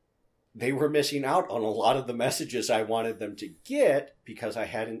that they were missing out on a lot of the messages I wanted them to get because I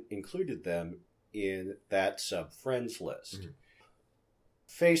hadn't included them in that sub-friends list.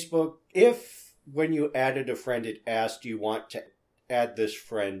 Facebook, if when you added a friend, it asked, do you want to add this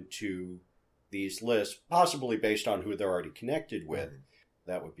friend to these lists, possibly based on who they're already connected with,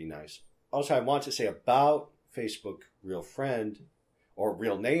 that would be nice. Also, I want to say about Facebook Real Friend or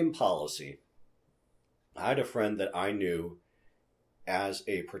Real Name policy, I had a friend that I knew as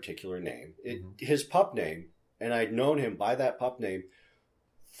a particular name, his pup name, and I'd known him by that pup name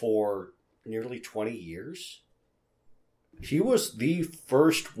for nearly 20 years. He was the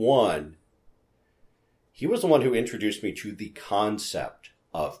first one. He was the one who introduced me to the concept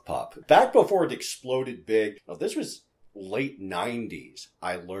of pup. Back before it exploded big, this was late 90s,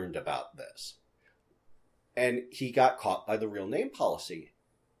 I learned about this. And he got caught by the real name policy.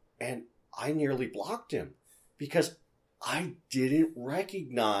 And I nearly blocked him because I didn't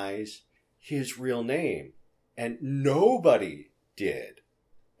recognize his real name. And nobody did.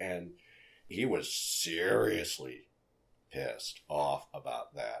 And he was seriously pissed off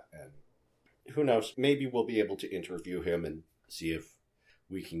about that. And who knows, maybe we'll be able to interview him and see if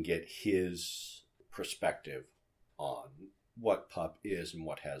we can get his perspective on what pup is and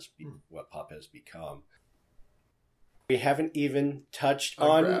what pup has become. We haven't even touched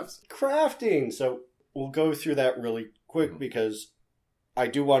on crafting, so we'll go through that really quick because I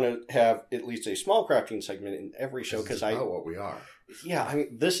do want to have at least a small crafting segment in every show because I know what we are. Yeah,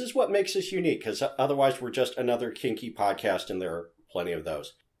 this is what makes us unique, because otherwise we're just another kinky podcast, and there are plenty of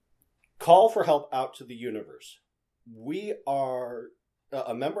those. Call for help out to the universe. We are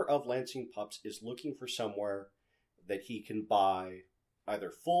a member of Lansing Pups is looking for somewhere that he can buy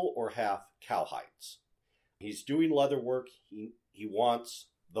either full or half cow hides. He's doing leather work. He wants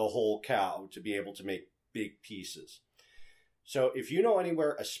the whole cow to be able to make big pieces. So if you know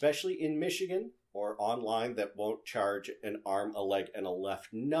anywhere, especially in Michigan or online, that won't charge an arm, a leg, and a left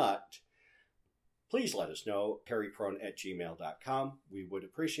nut, please let us know. perryprone@gmail.com. We would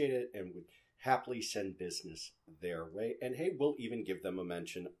appreciate it and would happily send business their way. And hey, we'll even give them a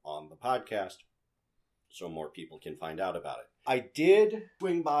mention on the podcast so more people can find out about it. I did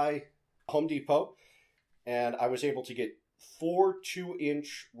swing by Home Depot, and I was able to get 4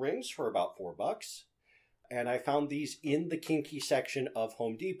 2-inch rings for about $4. And I found these in the kinky section of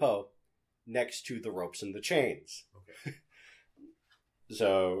Home Depot next to the ropes and the chains. Okay.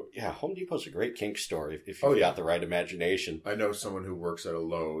 So, yeah, Home Depot's a great kink store if you've got the right imagination. I know someone who works at a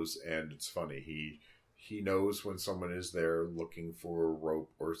Lowe's, and it's funny. He knows when someone is there looking for a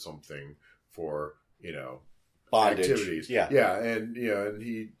rope or something for, bondage. Activities. Yeah, and and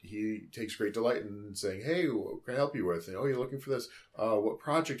he takes great delight in saying, "Hey, what can I help you with?" And, you're looking for this. What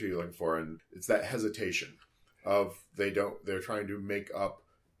project are you looking for? And it's that hesitation of they're trying to make up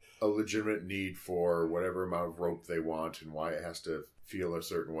a legitimate need for whatever amount of rope they want and why it has to feel a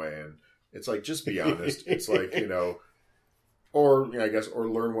certain way. And it's like, just be honest. It's like, or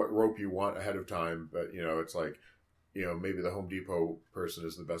learn what rope you want ahead of time. But, it's like, maybe the Home Depot person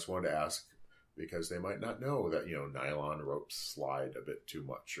is the best one to ask, because they might not know that, nylon ropes slide a bit too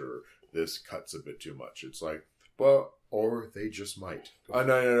much, or this cuts a bit too much. It's like, well, or they just might. And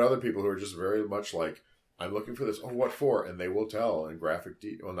other people who are just very much like, I'm looking for this. Oh, what for? And they will tell in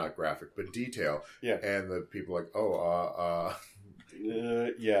not graphic, but detail. Yeah. And the people are like,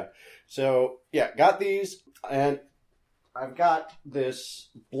 yeah. So, yeah, got these. And I've got this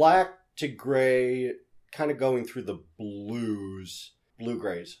black to gray, kind of going through the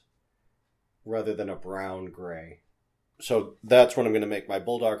blue-grays, rather than a brown gray. So that's what I'm going to make my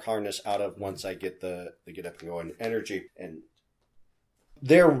Bulldog harness out of once I get the get up and going energy. And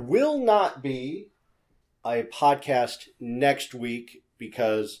there will not be a podcast next week,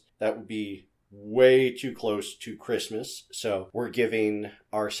 because that would be way too close to Christmas. So we're giving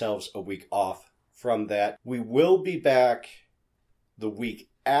ourselves a week off from that. We will be back the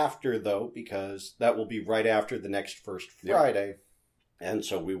week after, though, because that will be right after the next First Friday. Yep. And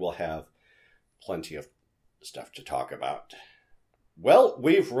so we will have plenty of stuff to talk about. Well,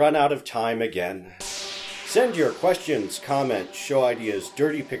 we've run out of time again. Send your questions, comments, show ideas,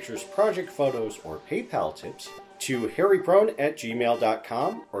 dirty pictures, project photos, or PayPal tips to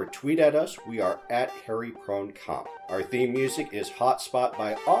harryprone@gmail.com, or tweet at us. We are at harrypronecom. Our theme music is Hotspot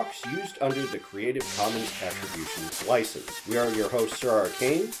by Ox, used under the Creative Commons Attribution license. We are your hosts, Sir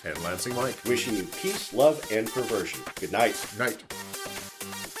Arcane and Lansing Mike, wishing you peace, love, and perversion. Good night. Night.